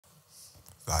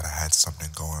Thought I had something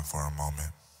going for a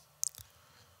moment,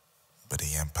 but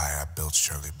the empire I built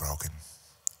surely broken.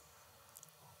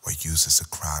 What use is a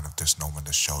crown if there's no one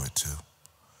to show it to?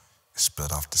 It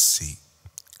spilled off the seat,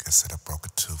 guess it a broke a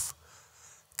tooth.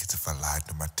 Cause if I lied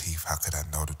to my teeth, how could I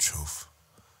know the truth?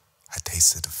 I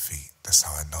tasted defeat, that's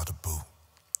how I know the boot.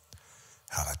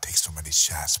 Hell, I take so many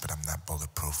shots, but I'm not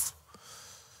bulletproof.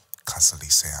 Constantly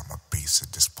say I'm a beast,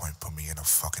 at this point put me in a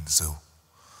fucking zoo.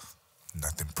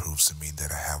 Nothing proves to me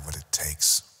that I have what it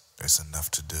takes. There's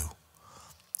enough to do.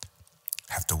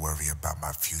 Have to worry about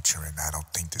my future, and I don't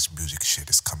think this music shit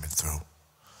is coming through.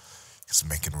 Cause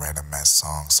making random ass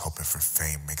songs, hoping for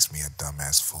fame makes me a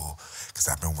dumbass fool. Cause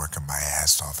I've been working my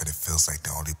ass off and it feels like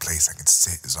the only place I can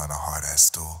sit is on a hard ass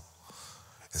stool.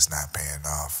 It's not paying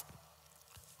off.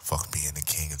 Fuck being a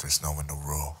king if there's no one to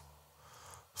rule.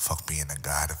 Fuck being a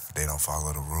god if they don't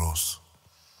follow the rules.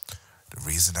 The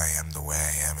reason I am the way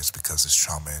I am is because it's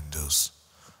trauma induced.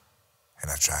 And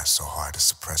I try so hard to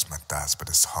suppress my thoughts, but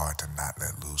it's hard to not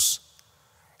let loose.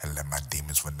 And let my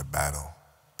demons win the battle,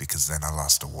 because then I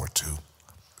lost the war too.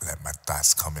 Let my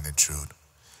thoughts come and intrude,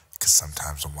 cause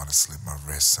sometimes I wanna slit my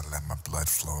wrists and let my blood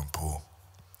flow and pool.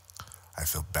 I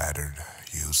feel battered,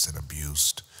 used and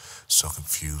abused, so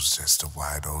confused as to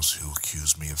why those who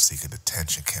accuse me of seeking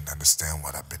attention can't understand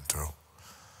what I've been through.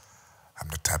 I'm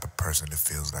the type of person that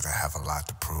feels like I have a lot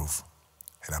to prove,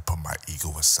 and I put my ego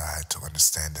aside to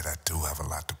understand that I do have a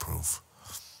lot to prove.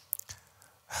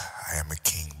 I am a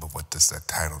king, but what does that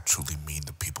title truly mean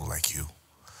to people like you?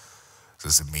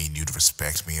 Does it mean you'd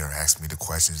respect me or ask me the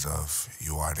questions of,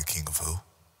 you are the king of who?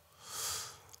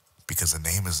 Because a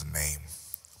name is a name,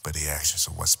 but the actions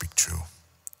are what speak true.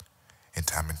 And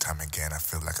time again, I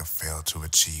feel like I failed to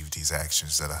achieve these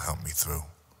actions that'll help me through.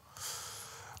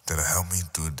 That'll help me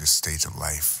through this stage of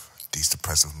life, these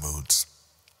depressive moods.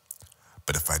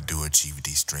 But if I do achieve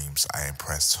these dreams, I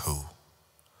impress who?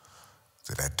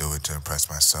 Did I do it to impress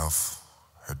myself,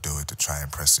 or do it to try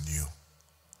impressing you?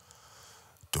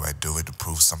 Do I do it to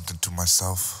prove something to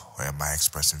myself, or am I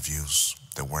expressing views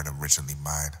that weren't originally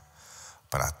mine,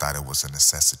 but I thought it was a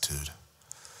necessitude?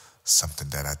 Something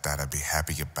that I thought I'd be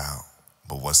happy about,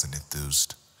 but wasn't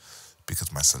enthused,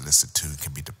 because my solicitude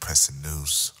can be depressing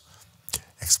news,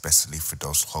 especially for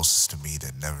those closest to me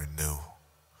that never knew.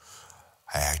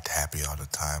 I act happy all the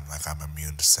time like I'm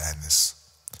immune to sadness,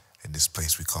 and this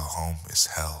place we call home is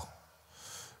hell.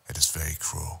 It is very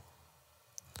cruel.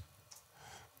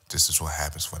 This is what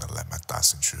happens when I let my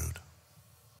thoughts intrude.